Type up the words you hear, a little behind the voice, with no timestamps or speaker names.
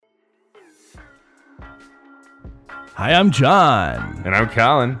Hi, I'm John. And I'm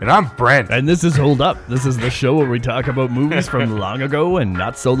Colin. And I'm Brent. And this is Hold Up. This is the show where we talk about movies from long ago and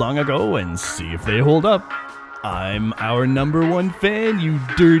not so long ago and see if they hold up. I'm our number one fan, you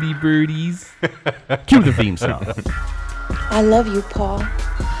dirty birdies. Cue the theme song. I love you, Paul.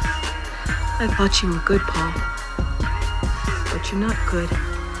 I thought you were good, Paul. But you're not good.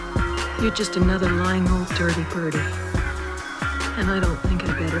 You're just another lying old dirty birdie. And I don't think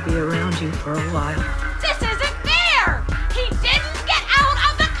I'd better be around you for a while. This isn't fair! He didn't get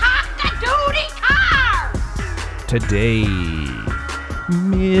out of the cock-a-doodie car! Today,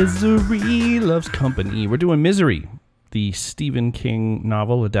 Misery Loves Company. We're doing Misery, the Stephen King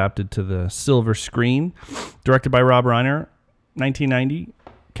novel adapted to the silver screen, directed by Rob Reiner, 1990.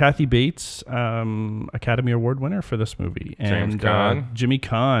 Kathy Bates, Academy Award winner for this movie. James And Caan. Jimmy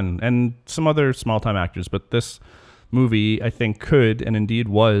Caan, and some other small-time actors. But this movie, I think, could, and indeed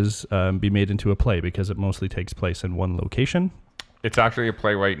was, be made into a play because it mostly takes place in one location. It's actually a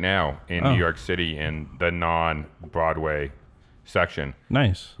play right now in New York City in the non-Broadway section.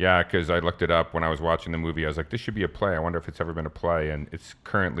 Nice. Yeah, because I looked it up when I was watching the movie. I was like, this should be a play. I wonder if it's ever been a play. And it's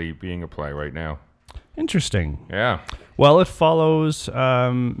currently being a play right now. Interesting. Yeah. Well, it follows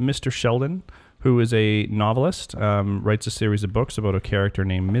Mr. Sheldon, who is a novelist, writes a series of books about a character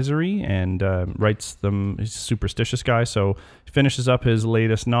named Misery, and writes them. He's a superstitious guy, so he finishes up his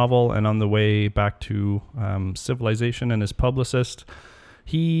latest novel, and on the way back to civilization and his publicist,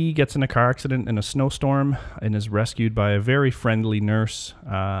 he gets in a car accident in a snowstorm and is rescued by a very friendly nurse,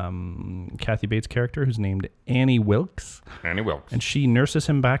 Kathy Bates' character, who's named Annie Wilkes. Annie Wilkes. And she nurses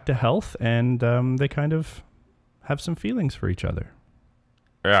him back to health, and they kind of have some feelings for each other.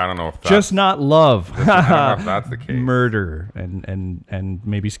 Yeah, I don't know if that's... Just not love. I don't know if that's the case. Murder and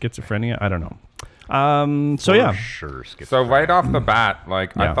maybe schizophrenia. I don't know. So yeah. Sure. So right off the bat,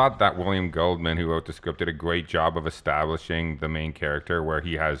 like, Yeah. I thought that William Goldman, who wrote the script, did a great job of establishing the main character, where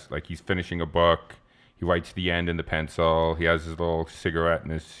he has, like, he's finishing a book, he writes the end in the pencil, he has his little cigarette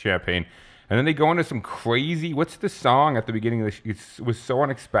and his champagne, and then they go into some crazy, what's the song at the beginning of it was so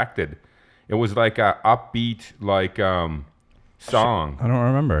unexpected. It was like a upbeat, like, song. I don't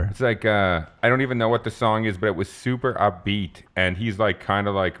remember. It's like, I don't even know what the song is, but it was super upbeat, and he's, like, kind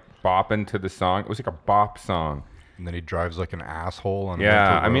of, like, bopping to the song. It was like a bop song. And then he drives like an asshole on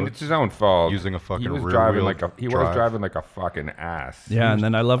Yeah, winter I mean, roads, it's his own fault. using a fucking he was rear driving wheel like a he was drive. driving like a fucking ass. Yeah, and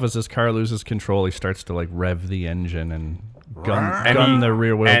then I love as his car loses control, he starts to like rev the engine and And gun he- the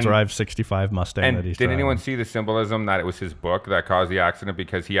rear wheel and- drive 65 Mustang And that he's did driving. anyone see the symbolism that it was his book that caused the accident,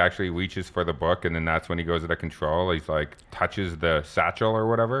 because he actually reaches for the book and then that's when he goes out of control. He's like touches the satchel or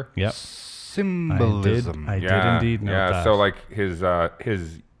whatever. Yep. Symbolism. I did indeed know that. So like his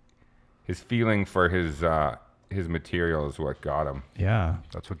feeling for his material is what got him. Yeah,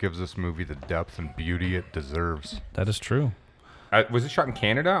 That's what gives this movie the depth and beauty it deserves. that is true. Was it shot in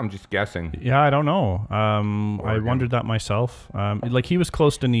Canada? I'm just guessing. Yeah, I don't know. I wondered that myself. Like he was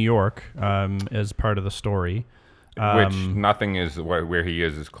close to New York as part of the story. Which nothing is where he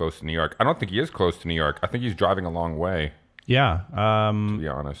is close to New York. I don't think he is close to New York. I think he's driving a long way, Yeah. to be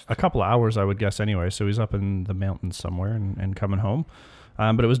honest. A couple of hours, I would guess, anyway. So he's up in the mountains somewhere and coming home.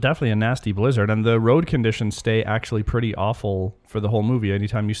 But it was definitely a nasty blizzard. And the road conditions stay actually pretty awful for the whole movie.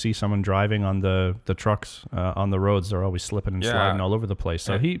 Anytime you see someone driving on the trucks on the roads, they're always slipping and Yeah. sliding all over the place.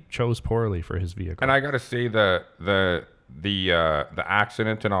 So he chose poorly for his vehicle. And I gotta say the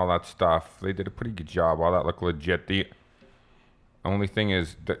accident and all that stuff, they did a pretty good job. All that looked legit. The only thing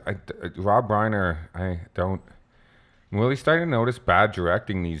is that Rob Reiner, I'm really starting to notice bad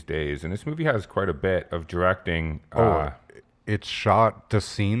directing these days, and this movie has quite a bit of directing. It's shot to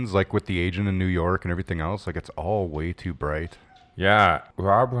scenes like with the agent in New York and everything else. Like it's all way too bright. Yeah,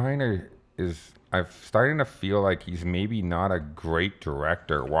 Rob Reiner I'm starting to feel like he's maybe not a great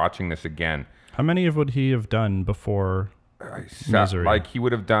director watching this again. How many would he have done before Misery? Like he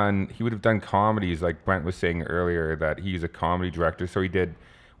would have done comedies, like Brent was saying earlier, that he's a comedy director. So he did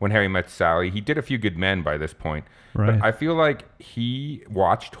When Harry Met Sally. He did A Few Good Men by this point. Right. But I feel like he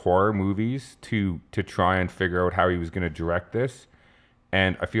watched horror movies to try and figure out how he was going to direct this.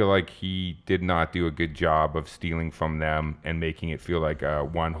 And I feel like he did not do a good job of stealing from them and making it feel like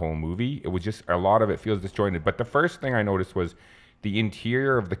one whole movie. It was just, a lot of it feels disjointed. But the first thing I noticed was the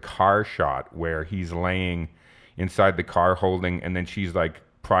interior of the car shot where he's laying inside the car holding, and then she's like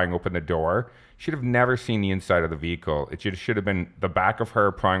prying open the door. Should have never seen the inside of the vehicle. It should have been the back of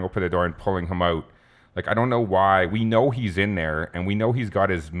her prying open the door and pulling him out. Like, I don't know why. We know he's in there, and we know he's got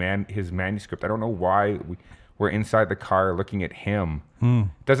his manuscript. I don't know why were inside the car looking at him.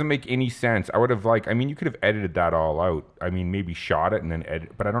 Doesn't make any sense. I would have you could have edited that all out. I mean, maybe shot it and then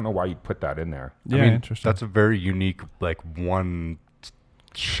edit, but I don't know why you'd put that in there. Yeah, I mean, interesting. that's a very unique, like, one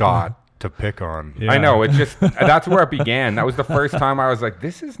shot to pick on. Yeah. I know, it just, that's where it began. That was the first time I was like,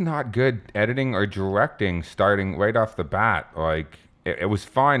 this is not good editing or directing starting right off the bat. Like, it was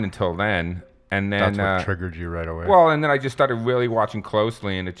fine until then. And then, That's what triggered you right away. well, and then I just started really watching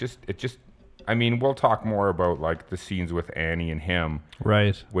closely, and it just, I mean, we'll talk more about like the scenes with Annie and him,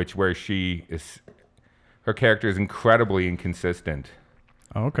 Right. where her character is incredibly inconsistent.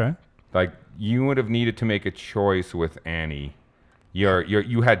 Oh, okay. Like, you would have needed to make a choice with Annie.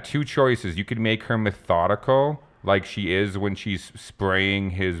 You had two choices. You could make her methodical, like she is when she's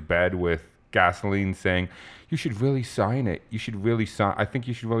spraying his bed with gasoline, saying, "You should really sign it. You should really sign. I think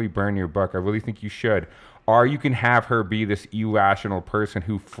you should really burn your book. I really think you should." Or you can have her be this irrational person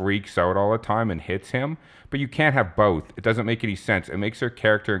who freaks out all the time and hits him. But you can't have both. It doesn't make any sense. It makes her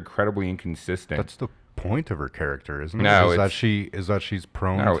character incredibly inconsistent. That's the point of her character, isn't it? No, is it's- that she's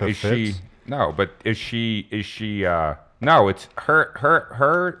prone No, to is fits? No, it's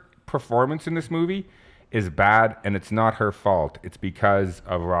her performance in this movie is bad, and it's not her fault. It's because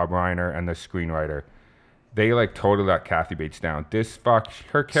of Rob Reiner and the screenwriter. They like totally let Kathy Bates down.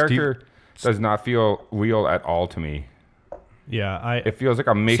 Her character does not feel real at all to me. Yeah, It feels like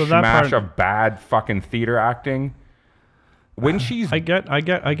a that mishmash part- of bad fucking theater acting. When she's I get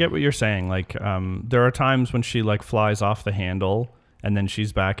what you're saying. Like, there are times when she like flies off the handle, and then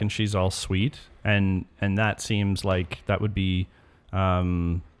she's back and she's all sweet, and that seems like that would be,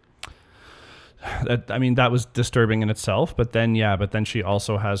 that was disturbing in itself. But then she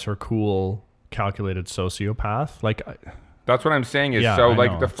also has her cool, calculated sociopath. Like, that's what I'm saying is Yeah, so I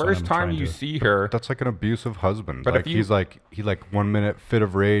like know, the that's what first I'm time trying you to- see her, That's like an abusive husband. But Like if you- he 1 minute fit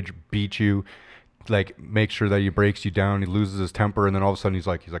of rage, beat you, like make sure that he breaks you down. He loses his temper, and then all of a sudden he's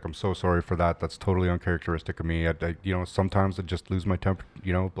like, I'm so sorry for that. That's totally uncharacteristic of me. Sometimes I just lose my temper.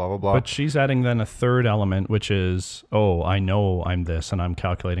 Blah blah blah. but she's adding then a third element, which is, oh, I know I'm this, and I'm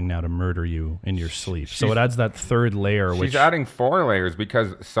calculating now to murder you in your sleep. So it adds that third layer, which she's adding 4 layers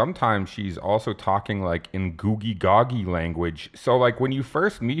because sometimes she's also talking like in googie goggy language. So like when you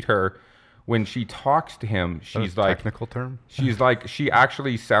first meet her, when she talks to him, Is that she's a like, technical term. she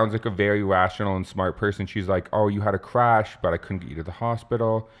actually sounds like a very rational and smart person. She's like, "Oh, you had a crash, but I couldn't get you to the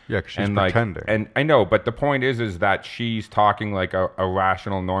hospital." Yeah, 'cause she's and pretending. And I know, but the point is that she's talking like a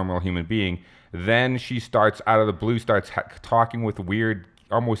rational, normal human being. Then she starts out of the blue, talking with weird,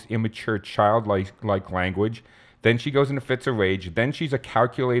 almost immature, childlike language. Then she goes into fits of rage. Then she's a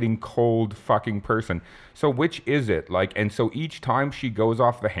calculating, cold fucking person. So which is it? Like, and so each time she goes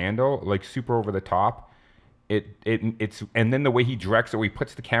off the handle, like super over the top, it's and then the way he directs it, where he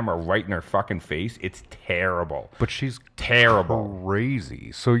puts the camera right in her fucking face, it's terrible. But she's Terrible.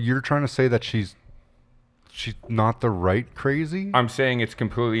 crazy. So you're trying to say that she's not the right crazy? I'm saying it's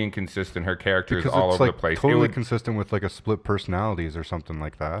completely inconsistent. Her character because is all it's over like the place. It totally would- consistent with like a split personalities or something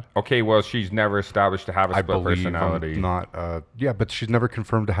like that. okay, well, she's never established to have a I split believe personality. I'm not. Yeah, but she's never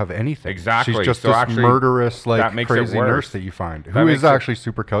confirmed to have anything. Exactly. She's just So this actually, murderous, that like makes it crazy worse. nurse that you find, That who makes is it- actually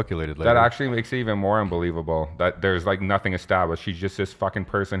super calculated. Later. That actually makes it even more unbelievable that there's like nothing established. She's just this fucking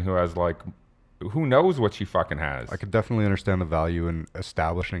person who has like, who knows what she fucking has. I could definitely understand the value in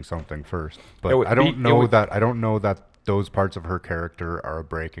establishing something first, but It would I don't be- it know would- that. I don't know that those parts of her character are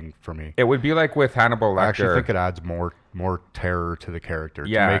breaking for me. It would be like with Hannibal Lecter. I actually think it adds more terror to the character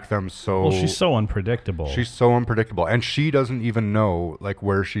Yeah. to make them so. well, she's so unpredictable. She's so unpredictable, and she doesn't even know like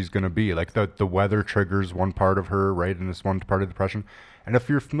where she's gonna be. Like the weather triggers one part of her, right, in this one part of depression. And if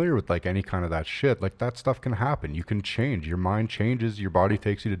you're familiar with like any kind of that shit, like that stuff can happen. You can change. Your mind changes. Your body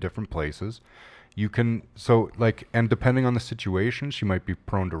takes you to different places. You can and depending on the situation, she might be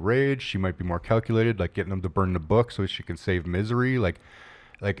prone to rage. She might be more calculated, like getting them to burn the book so she can save misery.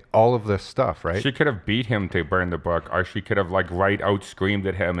 Like all of this stuff, right? She could have beat him to burn the book, or she could have like right out screamed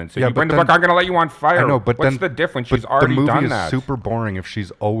at him and said, Yeah, "You but burn the then- book, I'm gonna let you on fire." I know, but what's then the difference? but She's already the movie done is that. super boring if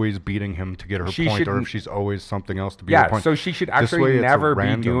she's always beating him to get her She point, or shouldn't- if she's always something else to be her Yeah, point. so she should This way actually it's a never be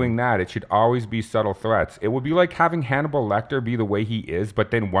random- doing that. It should always be subtle threats. It would be like having Hannibal Lecter be the way he is,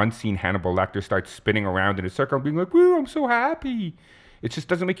 but then one scene Hannibal Lecter starts spinning around in a circle and being like, "Woo, I'm so happy." It just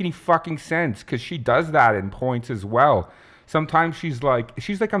doesn't make any fucking sense because she does that in points as well. Sometimes she's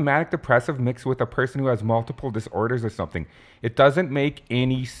like a manic depressive mixed with a person who has multiple disorders or something. It doesn't make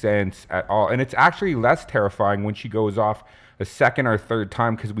any sense at all. And it's actually less terrifying when she goes off a second or third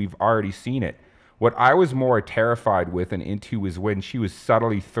time because we've already seen it. What I was more terrified with and into is when she was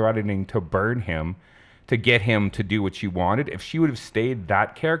subtly threatening to burn him to get him to do what she wanted. If she would have stayed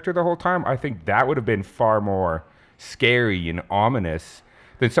that character the whole time, I think that would have been far more scary and ominous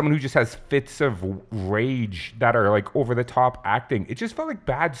than someone who just has fits of rage that are like over the top acting. It just felt like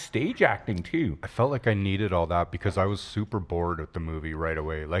bad stage acting too. I felt like I needed all that because I was super bored with the movie right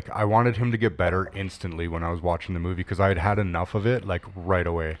away. Like I wanted him to get better instantly when I was watching the movie because I had had enough of it like right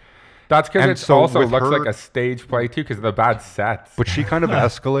away. That's because And it so also with looks her- like a stage play too because of the bad sets. But she kind of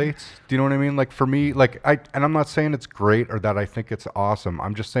escalates. Do you know what I mean? Like for me, like I'm not saying it's great or that I think it's awesome.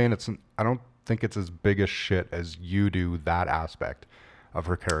 I'm just saying I don't think it's as big a shit as you do that aspect of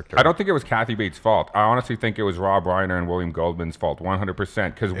her character. I don't think it was Kathy Bates' fault. I honestly think it was Rob Reiner and William Goldman's fault,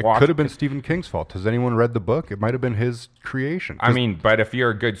 100%. Because It could have been Stephen King's fault. Has anyone read the book? It might have been his creation. I mean, but if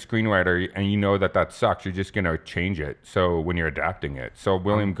you're a good screenwriter and you know that sucks, you're just gonna change it. So when you're adapting it, so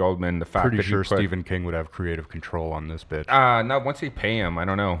William Goldman, the fact pretty that sure he put, Stephen King would have creative control on this bitch. no, once they pay him, I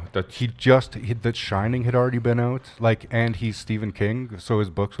don't know. The Shining had already been out, and he's Stephen King, so his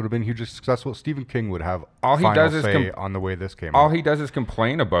books would have been hugely successful. Stephen King would have All he final does is say on the way this came all out. he does is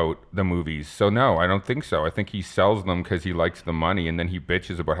complain about the movies. So no, I don't think so. I think he sells them because he likes the money, and then he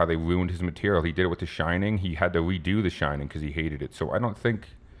bitches about how they ruined his material. He did it with The Shining. He had to redo The Shining because he hated it. So I don't think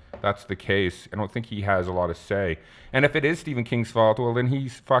that's the case. I don't think he has a lot of say. And if it is Stephen King's fault, well, then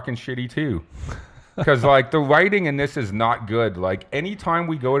he's fucking shitty too. Because like the writing in this is not good. Like anytime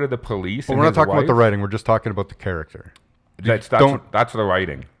we go to the police, But and we're not his talking about the wife- writing. We're just talking about the character. That's don't- that's the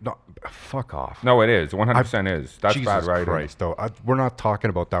writing. No, fuck off. No, it is 100% is. That's Jesus bad writing. Christ, though. We're not talking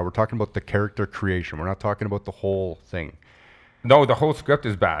about that. We're talking about the character creation. We're not talking about the whole thing. No, the whole script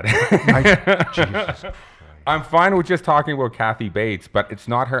is bad. Jesus. I'm fine with just talking about Kathy Bates, but it's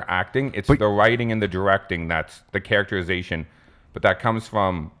not her acting. It's the writing and the directing. That's the characterization. But that comes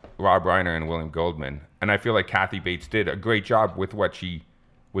from Rob Reiner and William Goldman. And I feel like Kathy Bates did a great job with what she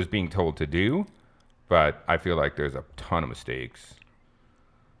was being told to do. But I feel like there's a ton of mistakes.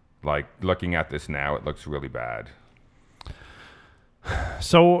 Like, looking at this now, it looks really bad.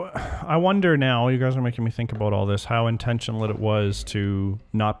 So I wonder now, you guys are making me think about all this, how intentional it was to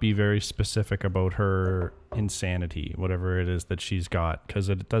not be very specific about her insanity, whatever it is that she's got. Because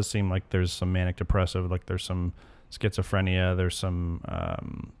it does seem like there's some manic depressive, like there's some schizophrenia, there's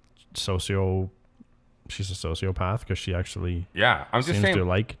some she's a sociopath because she actually Yeah, I'm just seems saying, to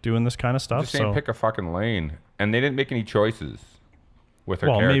like doing this kind of stuff. just saying So, pick a fucking lane. And they didn't make any choices with her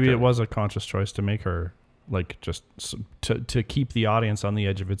well, character. maybe it was a conscious choice to make her like just to keep the audience on the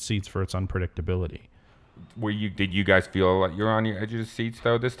edge of its seats for its unpredictability. Did you guys feel like you're on your edge of the seats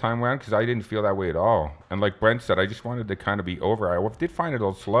though this time around? Because I didn't feel that way at all. And like Brent said, I just wanted to kind of be over. I did find it a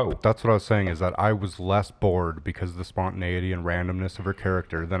little slow. That's what I was saying, is that I was less bored because of the spontaneity and randomness of her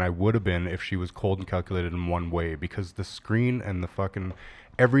character than I would have been if she was cold and calculated in one way, because the screen and the fucking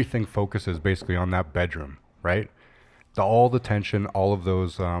everything focuses basically on that bedroom, right? All the tension, all of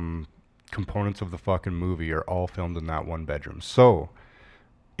those components of the fucking movie are all filmed in that one bedroom. So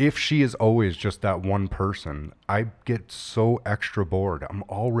if she is always just that one person, I get so extra bored. I'm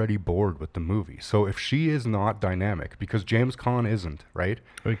already bored with the movie. So if she is not dynamic, because James Caan isn't, right?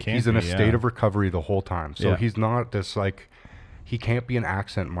 Well, he can't He's in a be, state yeah. of recovery the whole time. So Yeah. he's not this like, he can't be an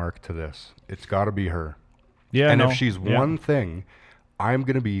accent mark to this. It's got to be her. Yeah, And no, if she's yeah. one thing, I'm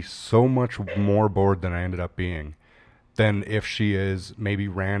going to be so much more bored than I ended up being than if she is maybe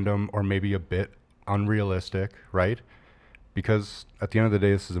random or maybe a bit unrealistic, right? Because at the end of the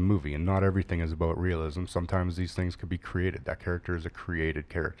day, this is a movie and not everything is about realism. Sometimes these things could be created. That character is a created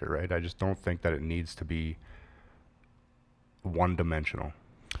character, right? I just don't think that it needs to be one-dimensional.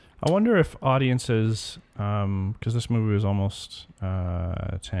 I wonder if audiences, because this movie was almost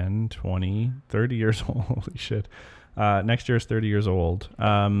 10, 20, 30 years old. Holy shit. Next year is 30 years old.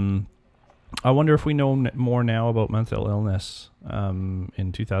 I wonder if we know more now about mental illness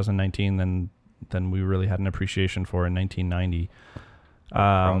in 2019 than we really had an appreciation for in 1990.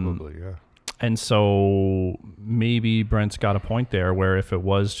 Probably, yeah. And so maybe Brent's got a point there where if it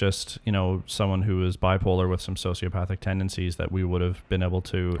was just, someone who is bipolar with some sociopathic tendencies, that we would have been able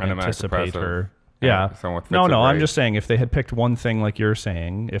to And a manic anticipate depressive. her. Yeah, Yeah. someone with No, fits of I'm rage. just saying if they had picked one thing like you're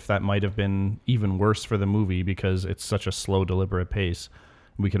saying, if that might have been even worse for the movie because it's such a slow, deliberate pace,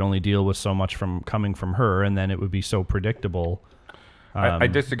 we could only deal with so much coming from her, and then it would be so predictable. I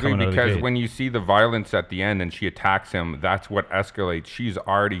disagree coming out of the because gate. when you see the violence at the end and she attacks him, that's what escalates. She's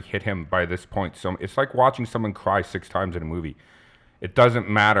already hit him by this point. So it's like watching someone cry 6 times in a movie. It doesn't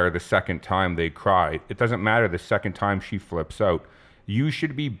matter the second time they cry. It doesn't matter the second time she flips out. You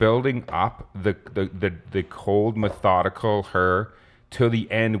should be building up the cold, methodical her to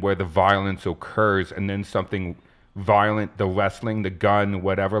the end where the violence occurs, and then something violent, the wrestling, the gun,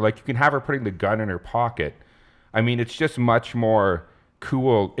 whatever. Like, you can have her putting the gun in her pocket. I mean, it's just much more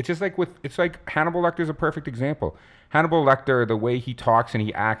cool. It's just like it's like Hannibal Lecter's a perfect example. Hannibal Lecter, the way he talks and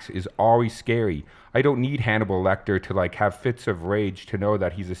he acts is always scary. I don't need Hannibal Lecter to like have fits of rage to know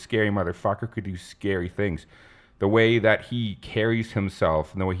that he's a scary motherfucker, could do scary things. The way that he carries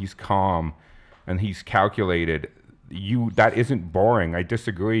himself and the way he's calm and he's calculated, that isn't boring. I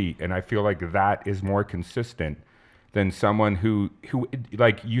disagree, and I feel like that is more consistent than someone who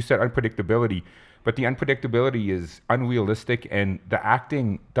like you said, unpredictability. But the unpredictability is unrealistic, and the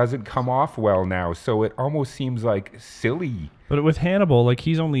acting doesn't come off well now. So it almost seems like silly. But with Hannibal, like,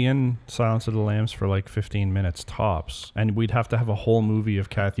 he's only in Silence of the Lambs for like 15 minutes tops, and we'd have to have a whole movie of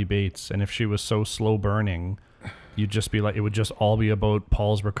Kathy Bates. And if she was so slow burning, you'd just be like, it would just all be about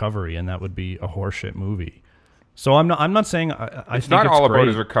Paul's recovery, and that would be a horseshit movie. So I'm not saying it's not all about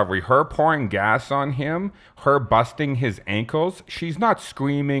his recovery. Her pouring gas on him, her busting his ankles. She's not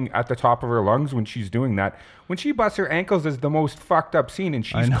screaming at the top of her lungs when she's doing that. When she busts her ankles is the most fucked up scene, and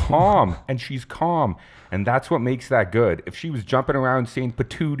she's calm, and that's what makes that good. If she was jumping around saying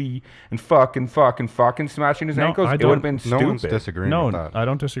patootie and fucking smashing his ankles, it would have been stupid. No one's disagreeing with that. I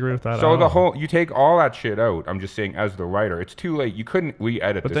don't disagree with that. So you take all that shit out. I'm just saying, as the writer, it's too late. You couldn't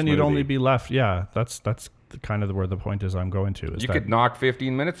re-edit. But then you'd only be left. Yeah, that's kind of where the point is I'm going to. You could knock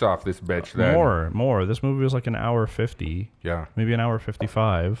 15 minutes off this bitch then. More. This movie was like an hour 50. Yeah. Maybe an hour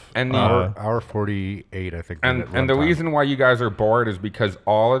 55. And hour 48, I think. And the reason why you guys are bored is because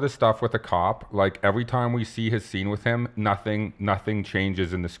all of the stuff with the cop, like every time we see his scene with him, nothing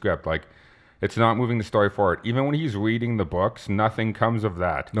changes in the script. Like, it's not moving the story forward. Even when he's reading the books, nothing comes of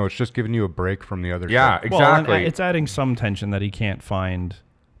that. No, it's just giving you a break from the other Yeah, shit. exactly. Well, it's adding some tension that he can't find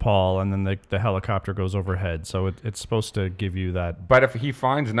Paul, and then the helicopter goes overhead, so it's supposed to give you that. But if he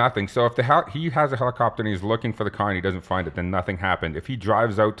finds nothing, so if he has a helicopter and he's looking for the car and he doesn't find it, then nothing happened. If he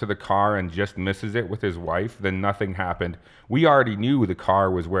drives out to the car and just misses it with his wife, then nothing happened. We already knew the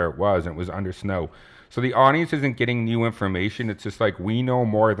car was where it was, and it was under snow. So the audience isn't getting new information. It's just like, we know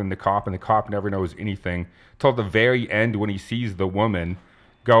more than the cop, and the cop never knows anything till the very end when he sees the woman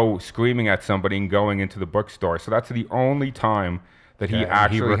go screaming at somebody and going into the bookstore. So that's the only time that he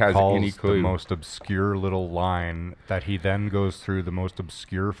actually has any clue. The most obscure little line that he then goes through the most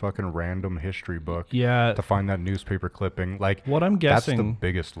obscure fucking random history book to find that newspaper clipping. Like, what I'm guessing, that's the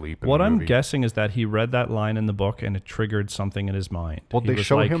biggest leap in what the I'm movie. guessing is that he read that line in the book and it triggered something in his mind. Well, they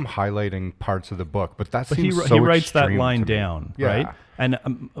show him highlighting parts of the book, but that seems so he writes that extreme line to me. down, Yeah. right?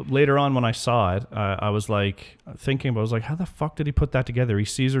 And later on when I saw it, I was like thinking about, I was like, how the fuck did he put that together? He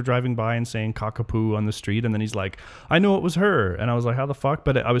sees her driving by and saying cockapoo on the street, and then he's like, I know it was her. And I was like, how the fuck?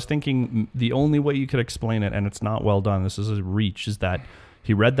 But I was thinking the only way you could explain it, and it's not well done, this is a reach, is that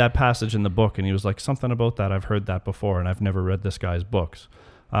he read that passage in the book and he was like, something about that, I've heard that before, and I've never read this guy's books.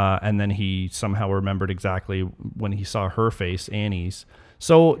 And then he somehow remembered exactly when he saw her face, Annie's.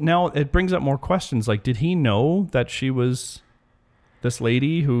 So now it brings up more questions. Like, did he know that she was this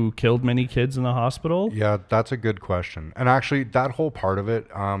lady who killed many kids in the hospital? Yeah, that's a good question. And actually, that whole part of it,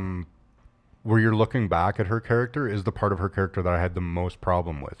 where you're looking back at her character, is the part of her character that I had the most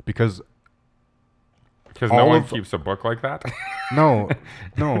problem with. Because no one keeps a book like that? No.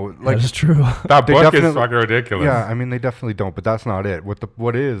 Like, that is true. That book is fucking ridiculous. Yeah, I mean, they definitely don't, but that's not it.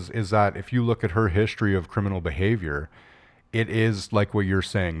 What is that if you look at her history of criminal behavior, it is like what you're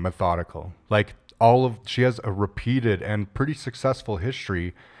saying, methodical. Like, she has a repeated and pretty successful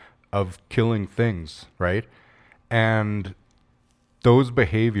history of killing things, right? And those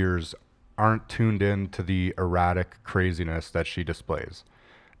behaviors aren't tuned in to the erratic craziness that she displays.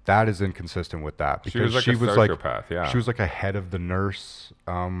 That is inconsistent with that, because she was like a sociopath. Yeah, she was like a head of the nurse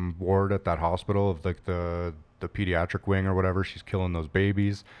ward at that hospital, of like the pediatric wing or whatever. She's killing those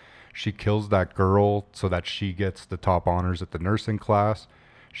babies. She kills that girl so that she gets the top honors at the nursing class.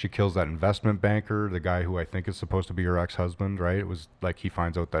 She kills that investment banker, the guy who I think is supposed to be her ex-husband, right? It was like, he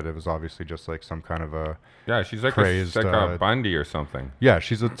finds out that it was obviously just like some kind of a she's like crazed, a Bundy or something. Yeah,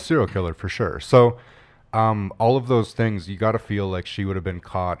 she's a serial killer for sure. So all of those things, you got to feel like she would have been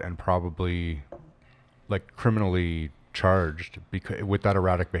caught and probably like criminally charged with that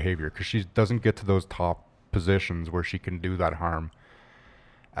erratic behavior, because she doesn't get to those top positions where she can do that harm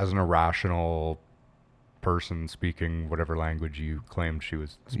as an irrational person speaking whatever language you claimed she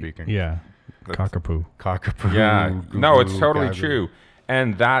was speaking. Yeah. Cockapoo. Yeah. No, it's totally true.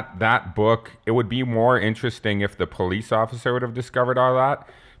 And that book, it would be more interesting if the police officer would have discovered all that,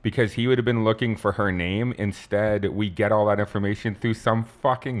 because he would have been looking for her name. Instead, we get all that information through some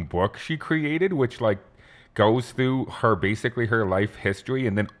fucking book she created, which like goes through basically her life history,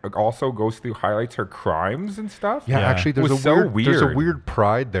 and then also highlights her crimes and stuff. Yeah, Yeah. actually, It was so there's a weird. weird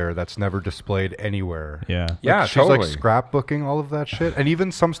pride there that's never displayed anywhere. Yeah. Yeah, She's like totally. scrapbooking all of that shit, and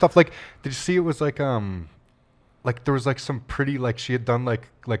even some stuff like, did you see it was like there was like some pretty, like she had done like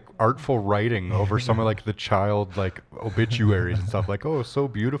artful writing over some of like the child like obituaries and stuff, like, oh, so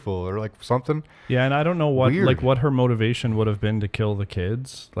beautiful, or like something. Yeah, and I don't know what Weird. what her motivation would have been to kill the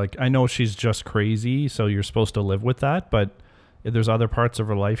kids. Like, I know she's just crazy, so you're supposed to live with that, but there's other parts of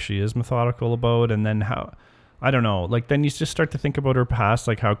her life she is methodical about, and then how, I don't know, like then you just start to think about her past,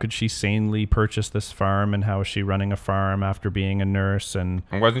 like how could she sanely purchase this farm, and how is she running a farm after being a nurse, and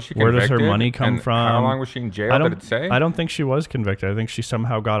And wasn't she where convicted? does her money come And from? How long was she in jail? I don't, Did it say? I don't think she was convicted. I think she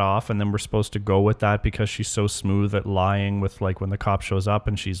somehow got off, and then we're supposed to go with that because she's so smooth at lying with, like, when the cop shows up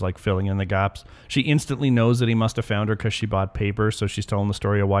and she's like filling in the gaps. She instantly knows that he must have found her because she bought paper, so she's telling the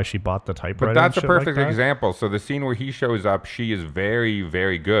story of why she bought the typewriter. But that's and a shit like perfect that. example. So the scene where he shows up, she is very,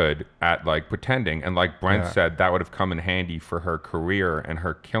 very good at like pretending, and like Brent Yeah. said, that would have come in handy for her career and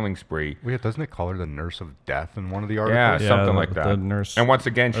her killing spree. Wait, doesn't it call her the nurse of death in one of the Yeah, articles? Yeah, something the- like that. the nurse- and once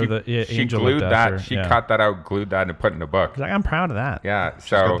again, or she the, yeah, she angel of glued death, that. or- She yeah. cut that out, glued that, and put it in a book. Like, I'm proud of that. Yeah. She's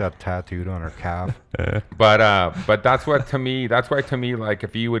So got that tattooed on her calf. But that's what to me. That's why to me, like,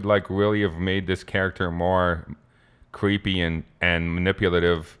 if you would like really have made this character more creepy and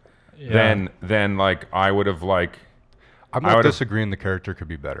manipulative, then like I would have like. I'm I not would've- disagreeing the character could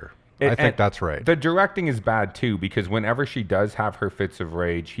be better. I and think that's right. The directing is bad too, because whenever she does have her fits of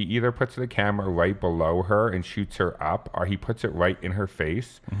rage, he either puts the camera right below her and shoots her up, or he puts it right in her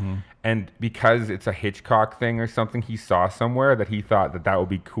face. Mm-hmm. And because it's a Hitchcock thing or something he saw somewhere, that he thought that would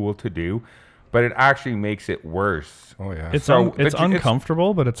be cool to do, but it actually makes it worse. Oh yeah. It's So it's the-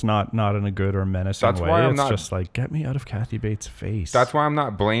 uncomfortable, but it's not in a good or menacing That's way. why I'm It's not- just like, get me out of Kathy Bates' face. That's why I'm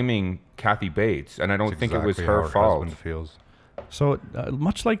not blaming Kathy Bates, and I don't That's think it was exactly her how fault. husband feels. So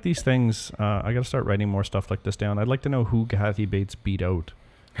much like these things, I got to start writing more stuff like this down. I'd like to know who Kathy Bates beat out.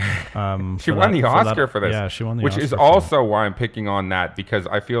 She won the Oscar for this. Yeah, she won the which Oscar is for also why I'm picking on that, because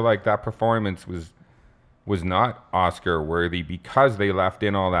I feel like that performance was not Oscar worthy because they left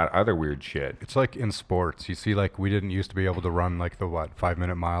in all that other weird shit. It's like in sports. You see, like, we didn't used to be able to run like the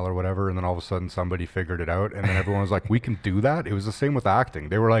 5-minute mile or whatever, and then all of a sudden somebody figured it out, and then everyone was like, we can do that. It was the same with acting.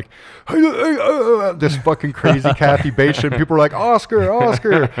 They were like, this fucking crazy Kathy Bates shit. People were like, Oscar.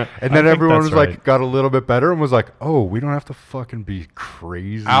 And then think everyone that's was like, right. got a little bit better and was like, oh, we don't have to fucking be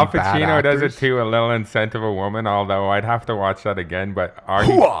crazy. Al bad Pacino does it actors. too, A Little Scent of a Woman, although I'd have to watch that again. But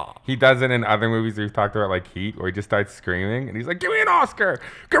he does it in other movies we've talked about, like Heat, where he just starts screaming and he's like, give me an Oscar!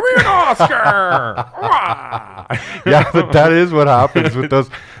 Give me an Oscar! Wah! Yeah, but that is what happens with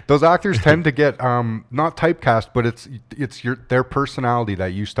those actors tend to get not typecast, but it's their personality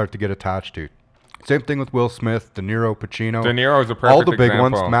that you start to get attached to. Same thing with Will Smith, De Niro, Pacino. De Niro's a perfect all the big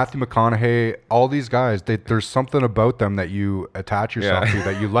example. ones, Matthew McConaughey, all these guys, there's something about them that you attach yourself Yeah. to,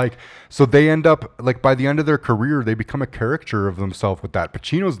 that you like. So they end up, like, by the end of their career, they become a caricature of themselves with that.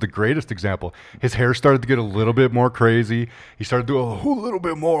 Pacino's the greatest example. His hair started to get a little bit more crazy. He started to do a little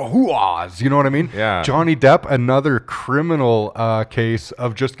bit more hoo-ahs, you know what I mean? Yeah. Johnny Depp, another criminal case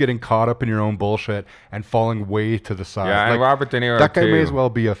of just getting caught up in your own bullshit and falling way to the side. Yeah, and Robert De Niro, That guy may too. as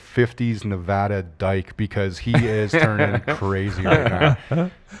well be a 50s Nevada dyke, because he is turning crazy right now.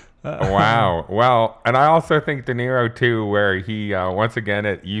 Wow. Well, and I also think De Niro too, where he once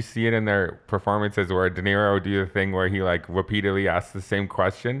again, you see it in their performances where De Niro will do the thing where he like repeatedly asks the same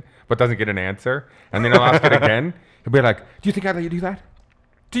question but doesn't get an answer, and then he'll ask it again. He'll be like, "Do you think I'd let you do that?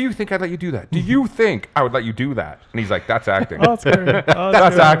 Do you think I'd let you do that? Do you think I would let you do that?" And he's like, "That's acting. Oh, that's great. Oh,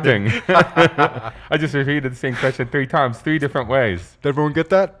 That's good. acting." I just repeated the same question 3 times, 3 different ways. Did everyone get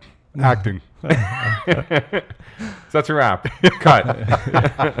that? Acting. So that's a wrap.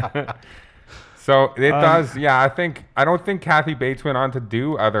 Cut. So it does, yeah. I don't think Kathy Bates went on to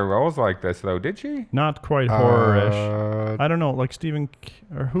do other roles like this, though, did she? Not quite horror-ish. I don't know, like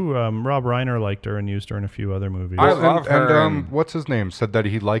Rob Reiner liked her and used her in a few other movies. I love her And in- what's his name said that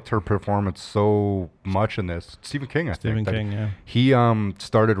he liked her performance so much in this. Stephen King, I Stephen think. that King, yeah. He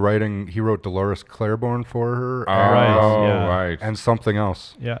started writing. He wrote Dolores Claiborne for her. Oh, Right, yeah. right. And something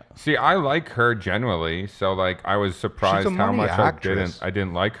else. Yeah. See, I like her generally, so like I was surprised how money much actress. I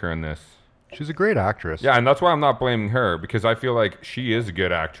didn't like her in this. She's a great actress. Yeah, and that's why I'm not blaming her, because I feel like she is a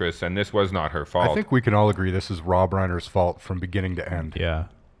good actress, and this was not her fault. I think we can all agree this is Rob Reiner's fault from beginning to end. Yeah.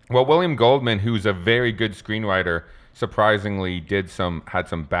 Well, William Goldman, who's a very good screenwriter, surprisingly had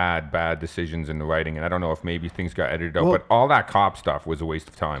some bad decisions in the writing, and I don't know if maybe things got edited out, Well- but all that cop stuff was a waste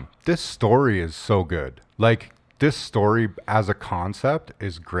of time. This story is so good. Like, this story as a concept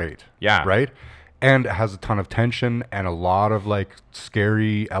is great. Yeah. Right? and it has a ton of tension and a lot of like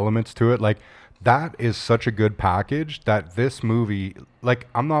scary elements to it. Like that is such a good package that this movie, like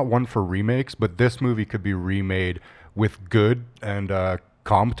I'm not one for remakes, but this movie could be remade with good and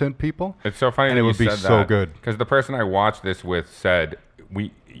competent people. It's so funny and that it would you be said so that, good. because the person I watched this with said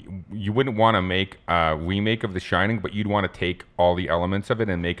you wouldn't want to make a remake of The Shining, but you'd want to take all the elements of it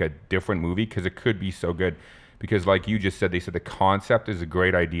and make a different movie because it could be so good. Because like you just said, they said the concept is a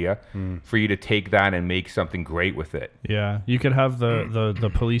great idea for you to take that and make something great with it. Yeah, you could have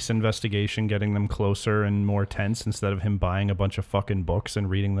the police investigation getting them closer and more tense instead of him buying a bunch of fucking books and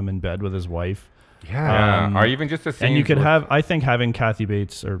reading them in bed with his wife. Yeah. Or even just a scene. And you could have, I think having Kathy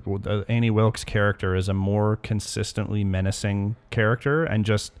Bates or Annie Wilkes' character as a more consistently menacing character and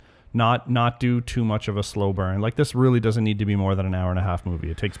just not do too much of a slow burn. Like this really doesn't need to be more than an hour and a half movie.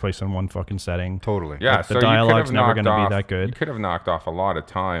 It takes place in one fucking setting. Totally. Yeah, Like, so the you could have dialogue's never knocked going to off- be that good. You could have knocked off a lot of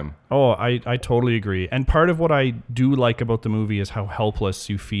time. Oh, I totally agree. And part of what I do like about the movie is how helpless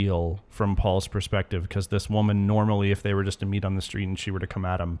you feel from Paul's perspective, because this woman normally, if they were just to meet on the street and she were to come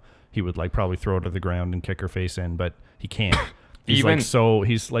at him, he would like probably throw her to the ground and kick her face in, but he can't. He's like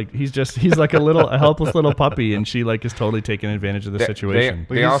a helpless little puppy, and she like is totally taking advantage of the situation.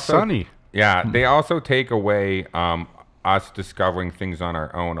 But he's Sonny. Yeah, they also take away us discovering things on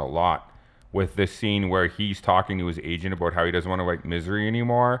our own a lot with this scene where he's talking to his agent about how he doesn't want to write Misery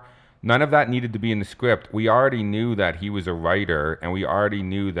anymore. None of that needed to be in the script. We already knew that he was a writer, and we already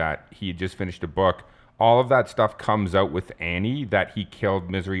knew that he had just finished a book. All of that stuff comes out with Annie, that he killed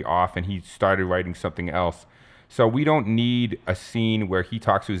Misery off and he started writing something else. So we don't need a scene where he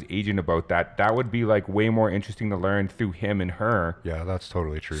talks to his agent about that. That would be like way more interesting to learn through him and her. Yeah, that's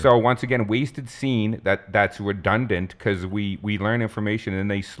totally true. So once again, wasted scene that's redundant because we learn information and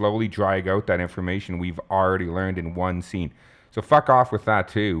they slowly drag out that information we've already learned in one scene. So fuck off with that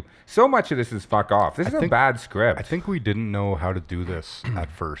too. So much of this is fuck off. This is a bad script. I think we didn't know how to do this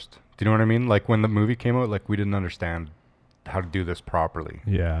at first. Do you know what I mean? Like when the movie came out, like we didn't understand how to do this properly.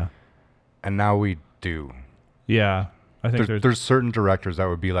 Yeah. And now we do. Yeah. I think There's certain directors that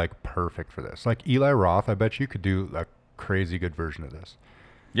would be like perfect for this. Like Eli Roth, I bet you could do a crazy good version of this.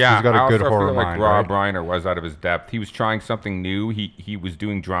 Yeah, He's got a I good also horror feel like mind, Rob right? Reiner was out of his depth. He was trying something new. He was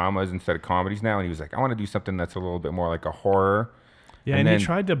doing dramas instead of comedies now, and he was like, I want to do something that's a little bit more like a horror. Yeah, and he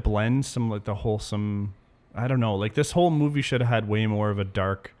tried to blend some like the wholesome, I don't know, like this whole movie should have had way more of a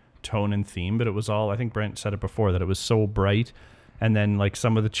dark tone and theme, but it was all, I think Brent said it before, that it was so bright. And then like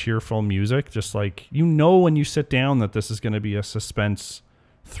some of the cheerful music, just like, you know, when you sit down that this is going to be a suspense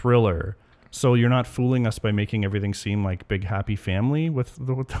thriller. So you're not fooling us by making everything seem like big happy family with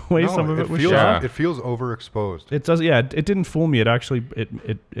the way some of it was feels, shot. It feels overexposed. It does, yeah. It didn't fool me. It actually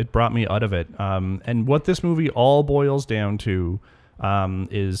it brought me out of it. And what this movie all boils down to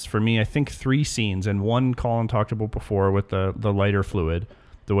is, for me, I think 3 scenes, and one Colin talked about before with the lighter fluid,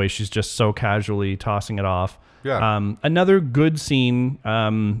 the way she's just so casually tossing it off. Yeah. Another good scene,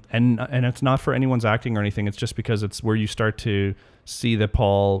 and it's not for anyone's acting or anything. It's just because it's where you start to see that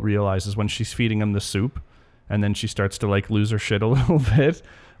Paul realizes when she's feeding him the soup, and then she starts to like lose her shit a little bit.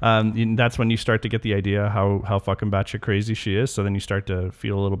 That's when you start to get the idea how fucking batshit crazy she is. So then you start to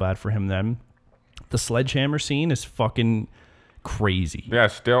feel a little bad for him. Then the sledgehammer scene is fucking crazy. Yeah,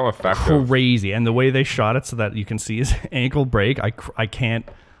 still effective. Crazy, and the way they shot it so that you can see his ankle break,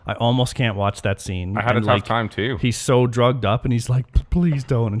 I almost can't watch that scene. I had a And, tough like, time too. He's so drugged up and he's like, please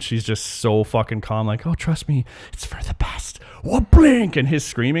don't. And she's just so fucking calm, like, oh, trust me, it's for the best. What blink? And his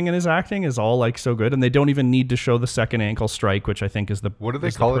screaming and his acting is all like so good. And they don't even need to show the second ankle strike, which I think is the What do they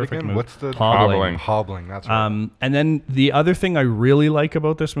is the call it perfect again? move. What's the Hobbling. Hobbling, that's right. And then the other thing I really like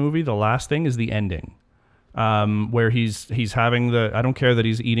about this movie, the last thing, is the ending. Where he's having I don't care that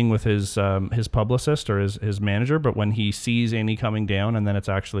he's eating with his publicist or his manager, but when he sees Annie coming down, and then it's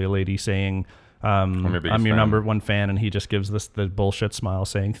actually a lady saying, I'm your fan." number one fan, and he just gives the bullshit smile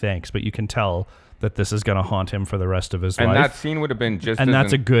saying thanks, but you can tell that this is going to haunt him for the rest of his And life. that scene would have been just and as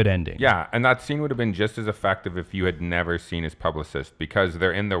that's a good ending. Yeah, and that scene would have been just as effective if you had never seen his publicist, because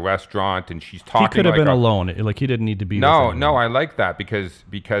they're in the restaurant and she's talking. He could have like been a- alone. Like, he didn't need to be No, with no, anyone. I like that because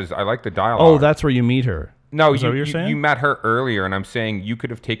I like the dialogue. Oh, that's where you meet her. No, Is that you, what you're you, saying? you met her earlier, and I'm saying you could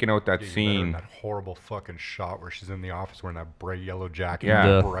have taken out that You met her in scene. that horrible fucking shot where she's in the office wearing that bright yellow jacket, Yeah.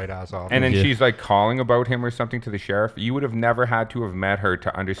 and bright ass office. And then Yeah. she's like calling about him or something to the sheriff. You would have never had to have met her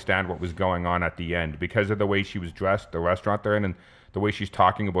to understand what was going on at the end because of the way she was dressed, the restaurant they're in, and the way she's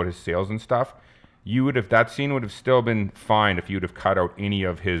talking about his sales and stuff. That scene would have still been fine if you would have cut out any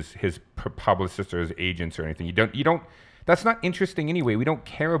of his publicists or his agents or anything. You don't. That's not interesting anyway. We don't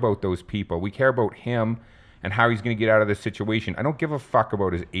care about those people. We care about him and how he's going to get out of this situation. I don't give a fuck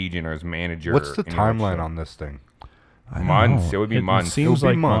about his agent or his manager. What's the in timeline show. on this thing? Months. It would be months. It Seems would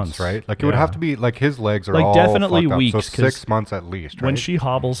be like months, right? Like it would Yeah. have to be like his legs are Like, all definitely fucked up, weeks, so 'cause 6 months at least, right? When she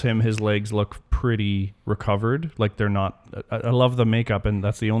hobbles him, his legs look pretty recovered. Like they're not. I love the makeup, and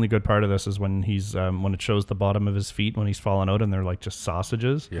that's the only good part of this is when he's when it shows the bottom of his feet when he's fallen out, and they're like just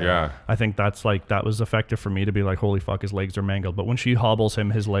sausages. Yeah. I think that's like that was effective for me to be like, holy fuck, his legs are mangled. But when she hobbles him,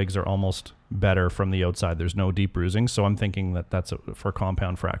 his legs are almost better from the outside. There's no deep bruising, so I'm thinking that that's for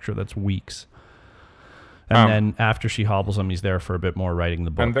compound fracture. That's weeks. And then after she hobbles him, he's there for a bit more writing the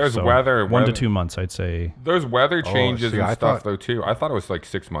book. And there's So weather- 1 to weather- 2 months, I'd say. There's weather changes see, and I stuff thought- though too. I thought it was like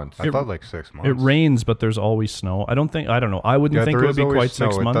 6 months. I thought like 6 months. It rains, but there's always snow. I don't know. I wouldn't think it there would is be always quite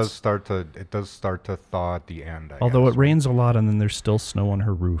snow. 6 months. It does start to thaw at the end. Although guess. it rains a lot and then there's still snow on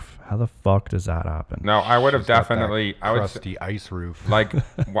her roof. How the fuck does that happen? No, I would have She's got that definitely. I would say, crusty ice roof. like.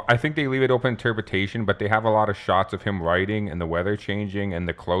 I think they leave it open interpretation, but they have a lot of shots of him writing and the weather changing and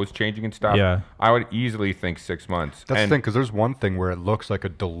the clothes changing and stuff. Yeah. I would easily think 6 months. That's and the thing, because there's one thing where it looks like a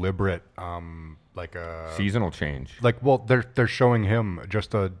deliberate, like a seasonal change. well, they're showing him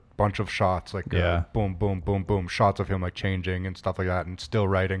just a bunch of shots, like Yeah. boom, boom, boom, boom, shots of him like changing and stuff like that, and still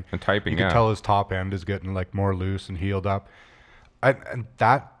writing And typing, You can yeah. tell his top end is getting like more loose and healed up, and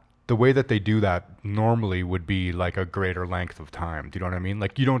that the way that they do that normally would be like a greater length of time. Do you know what I mean?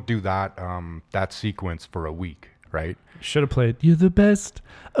 Like you don't do that that sequence for a week, right? Should have played "You're the Best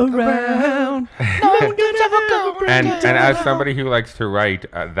Around." No one could ever go bring And you and as down. somebody who likes to write,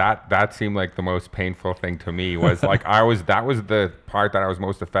 that seemed like the most painful thing to me. Was like that was the part that I was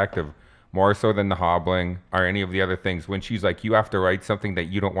most effective, more so than the hobbling or any of the other things. When she's like, you have to write something that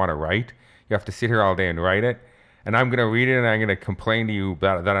you don't want to write. You have to sit here all day and write it, and I'm gonna read it and I'm gonna complain to you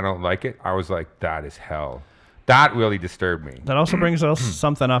that I don't like it. I was like, that is hell. That really disturbed me. That also brings us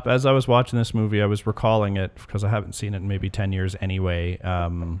something up. As I was watching this movie, I was recalling it because I haven't seen it in maybe 10 years anyway,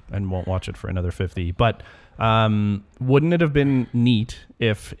 and won't watch it for another 50. But wouldn't it have been neat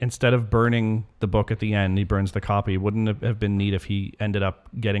if instead of burning the book at the end, he burns the copy? Wouldn't it have been neat if he ended up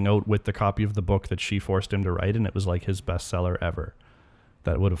getting out with the copy of the book that she forced him to write, and it was like his bestseller ever?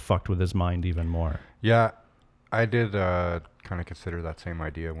 That would have fucked with his mind even more. Yeah, I did kind of consider that same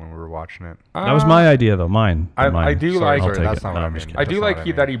idea when we were watching it. That was my idea, though. Mine. I do Sorry, like. I'll take that's it. not No, what I I'm just mean. kidding. I do That's like not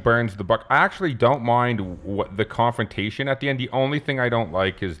what I that mean. he burns the book. I actually don't mind what the confrontation at the end. The only thing I don't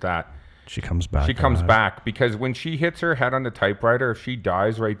like is that She comes back. she comes alive. back, because when she hits her head on the typewriter, if she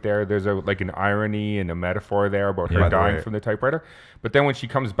dies right there, there's like an irony and a metaphor there about Yeah. her By the dying way- from the typewriter. But then when she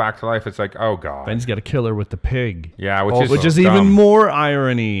comes back to life, it's like, oh god. Then he's got to kill her with the pig. Yeah, Also- Which is dumb. even more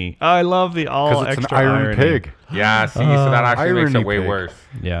irony. I love the all Because it's extra an iron irony. pig. Yeah, see, so that actually makes it irony way pig. worse.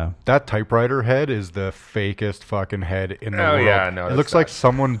 Yeah. That typewriter head is the fakest fucking head in the Oh, world. yeah, no, it that's looks like not-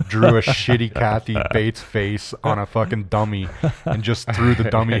 someone drew a shitty Kathy Bates face on a fucking dummy and just threw the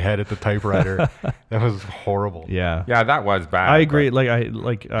dummy head at the typewriter. That was horrible. Yeah. Yeah, that was bad. I agree.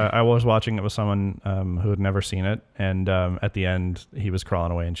 but- I was watching it with someone who had never seen it, and at the end he was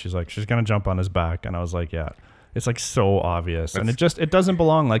crawling away, and she's like, she's gonna jump on his back, and I was like, yeah, it's like so obvious, and it doesn't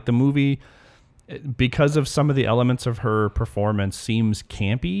belong. Like the movie, because of some of the elements of her performance, seems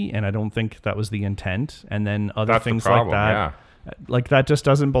campy, and I don't think that was the intent. And then other That's the things problem, like that. yeah. Like that just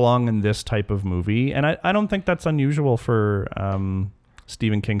doesn't belong in this type of movie, and I don't think that's unusual for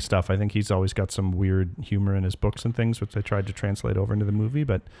Stephen King stuff. I think he's always got some weird humor in his books and things, which they tried to translate over into the movie.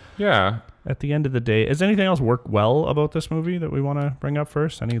 But Yeah. at the end of the day, does anything else work well about this movie that we want to bring up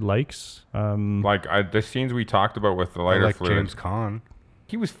first? Any likes? Like the scenes we talked about with the I lighter like fluid, James Caan.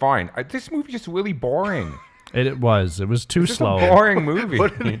 he was fine. This movie just really boring. It was too It's just slow. a boring movie.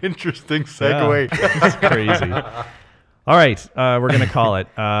 What an interesting Yeah. segue. It's crazy. All right, we're gonna call it.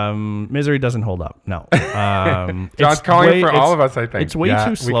 Misery doesn't hold up. No. John's it's calling way- it for it's- all of us, I think. It's way yeah, too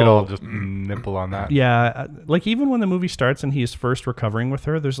we slow. could all just nipple on that. Yeah, like even when the movie starts and he's first recovering with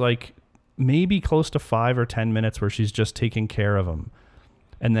her, there's like maybe close to 5 or 10 minutes where she's just taking care of him,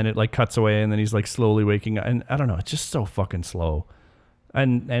 and then it like cuts away, and then he's like slowly waking up, and I don't know, it's just so fucking slow,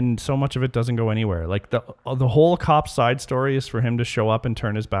 and so much of it doesn't go anywhere. Like the whole cop side story is for him to show up and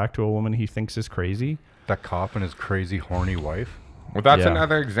turn his back to a woman he thinks is crazy. That cop and his crazy horny wife. Well, that's Yeah.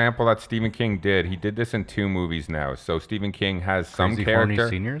 another example that Stephen King did. He did this in 2 movies now. So Stephen King has some Crazy character. horny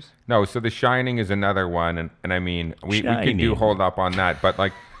seniors. No, so The Shining is another one, and I mean, we can do Shining. hold up on that, but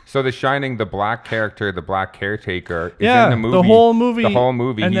like, so The Shining, the black character, the black caretaker, is Yeah, in the movie. the whole movie. The whole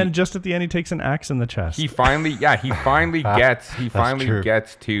movie. And he, then just at the end, he takes an axe in the chest. he finally gets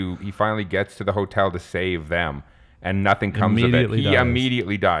true. to the hotel to save them, and nothing comes of it. Immediately He dies.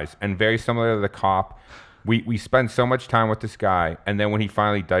 immediately dies, and very similar to the cop. We spend so much time with this guy, and then when he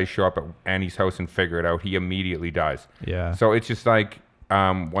finally does show up at Annie's house and figure it out, he immediately dies. Yeah. So it's just like,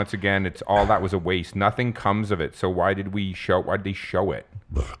 once again, it's all that was a waste. Nothing comes of it. So why did they show it?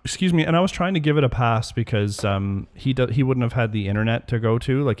 Excuse me, and I was trying to give it a pass because he wouldn't have had the internet to go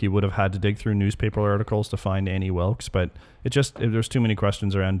to. Like, he would have had to dig through newspaper articles to find Annie Wilkes. But there's too many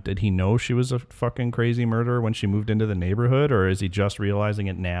questions around. Did he know she was a fucking crazy murderer when she moved into the neighborhood, or is he just realizing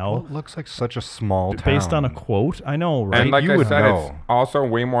it now? Well, it looks like such a small town. Based on a quote? I know, right? And like You I would said, know. it's also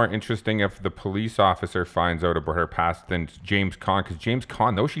way more interesting if the police officer finds out about her past than James Caan, because James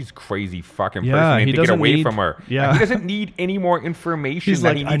Caan knows she's a crazy fucking Yeah, person. he He to get doesn't away need- from her. yeah. And he doesn't need any more information. He's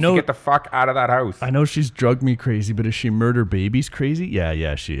that like, he I needs know- to get the fuck out of that house. I know she's drugged me crazy, but is she murder babies crazy?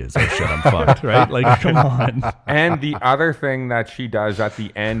 Yeah, she is. Oh shit, I'm fucked, right? Like, come on. And the other thing that she does at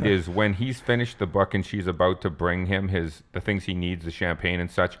the end is when he's finished the book and she's about to bring him the things he needs, the champagne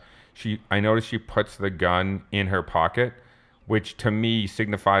and such, I noticed she puts the gun in her pocket, which to me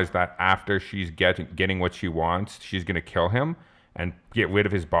signifies that after she's getting what she wants, she's going to kill him and get rid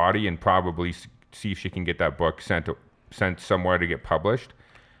of his body and probably see if she can get that book sent somewhere to get published.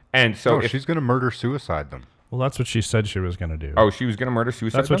 And so No, she's going to murder-suicide them. Well, that's what she said she was going to do. Oh, she was going to murder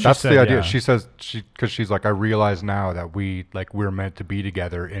suicide? That's what them? she That's said, the idea. yeah. She says because she's like, I realize now that we're meant to be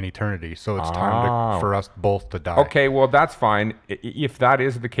together in eternity, so it's time for us both to die. Okay, well, that's fine. If that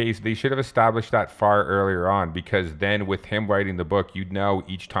is the case, they should have established that far earlier on, because then with him writing the book, you'd know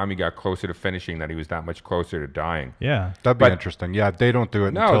each time he got closer to finishing that he was that much closer to dying. Yeah. That'd be But- interesting. Yeah, they don't do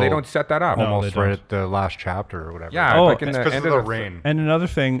it. No, until they don't set that up. No, almost they right don't. at the last chapter or whatever. Yeah, Oh, like in it's the because end of the of rain. And another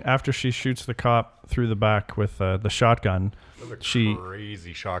thing, after she shoots the cop through the back with the shotgun, she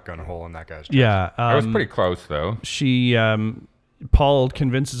crazy shotgun hole in that guy's chest. yeah, That was pretty close, though. she Paul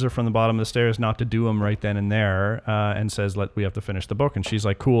convinces her from the bottom of the stairs not to do them right then and there, and says, we have to finish the book. And she's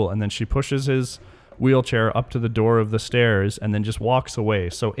like, cool. And then she pushes his wheelchair up to the door of the stairs and then just walks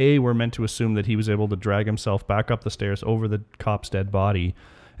away. So we're meant to assume that he was able to drag himself back up the stairs over the cop's dead body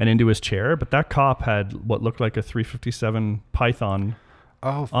and into his chair. But that cop had what looked like a 357 Python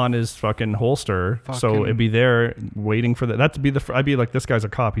on his fucking holster. So it'd be there waiting for that'd be I'd be like, this guy's a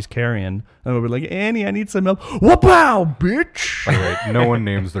cop, he's carrying. And I'd be like, Annie, I need some help. Whoop-ow, bitch! By the way, no one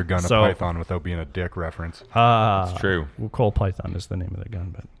names their gun So- a python without being a dick reference. It's true. Well, Colt Python is the name of the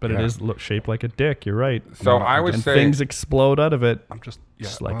gun, but it Yeah. is shaped like a dick. You're right. So I would and say... things explode out of it. I'm just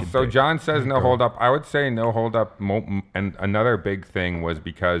like well, a So dick. John says no hold up. I would say no hold up. And another big thing was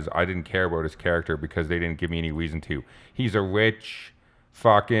because I didn't care about his character because they didn't give me any reason to. He's a rich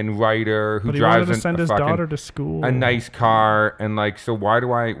fucking writer who But he drives wanted to send his daughter to school. a nice car, and like, so why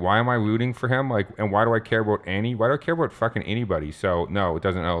am I rooting for him? Like, and why do I care about Annie? Why do I care about fucking anybody? So no, it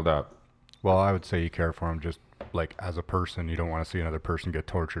doesn't hold up. well, I would say you care for him just like as a person. You don't want to see another person get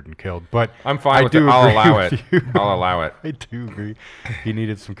tortured and killed. But I'm fine I with do it. I'll agree allow with it. you. I'll allow it. I do agree. He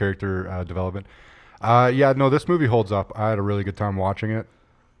needed some character development. Yeah, no, this movie holds up. I had a really good time watching it.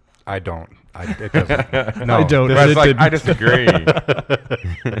 I don't. It doesn't. No, I don't. this- But It's it like, didn't. I disagree.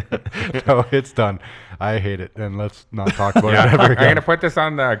 no, it's done. I hate it, and let's not talk about Yeah, it ever I'm again. gonna put this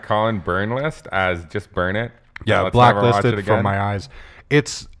on the Colin burn list as just burn it. Yeah, Let's never watch it blacklisted from again. my eyes.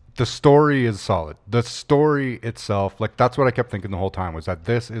 The story is solid. The story itself, like that's what I kept thinking the whole time, was that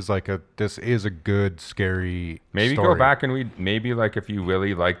this is a good scary Maybe story. go back and read. Maybe like if you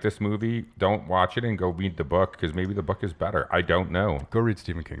really like this movie, don't watch it and go read the book, because maybe the book is better. I don't know. Go read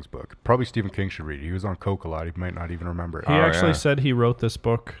Stephen King's book. Probably Stephen King should read it. He was on coke a lot. He might not even remember it. He actually yeah. said he wrote this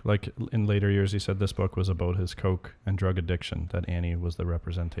book, like in later years, he said this book was about his coke and drug addiction, that Annie was the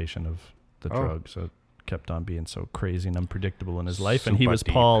representation of the drug. So it kept on being so crazy and unpredictable in his life. And he Super was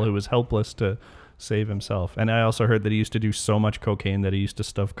deep. Paul, who was helpless to save himself. And I also heard that he used to do so much cocaine that he used to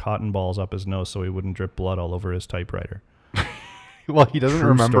stuff cotton balls up his nose so he wouldn't drip blood all over his typewriter. Well, he doesn't True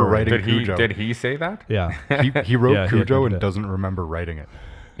remember story. writing Did Cujo. he say that? Yeah. He wrote Yeah, he Cujo admitted and it. doesn't remember writing it.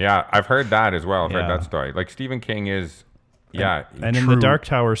 Yeah, I've heard that as well. I've Yeah. heard that story. Like Stephen King is, yeah. And in the True Dark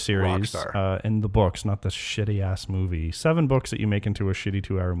Tower rock series, star. in the books, not the shitty ass movie, 7 books that you make into a shitty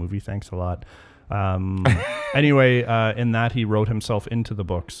 2-hour movie. Thanks a lot. Anyway, in that he wrote himself into the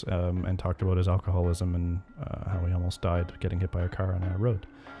books and talked about his alcoholism and how he almost died getting hit by a car on a road.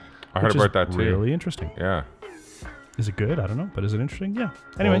 I heard which about that is too. Really interesting. Yeah. Is it good? I don't know, but is it interesting? Yeah.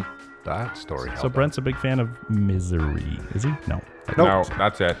 Anyway, Well, that story. so held up. Brent's a big fan of Misery. Is he? No. Nope. No,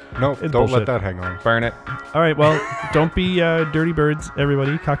 that's it. No, It's don't bullshit. let that hang on. Burn it. All right. Well, don't be dirty birds,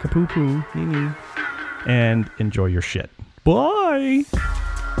 everybody. Cockapoo-poo. Nee-nee. And enjoy your shit. Bye.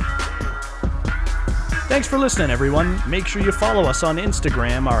 Thanks for listening, everyone. Make sure you follow us on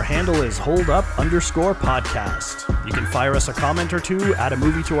Instagram. Our handle is holdup_podcast. You can fire us a comment or two, add a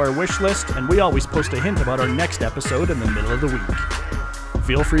movie to our wish list, and we always post a hint about our next episode in the middle of the week.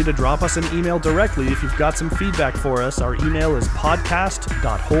 Feel free to drop us an email directly if you've got some feedback for us. Our email is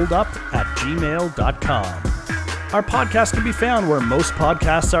podcast.holdup@gmail.com. Our podcast can be found where most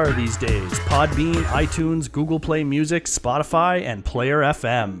podcasts are these days: Podbean, iTunes, Google Play Music, Spotify, and Player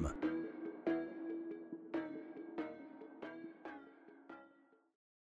FM.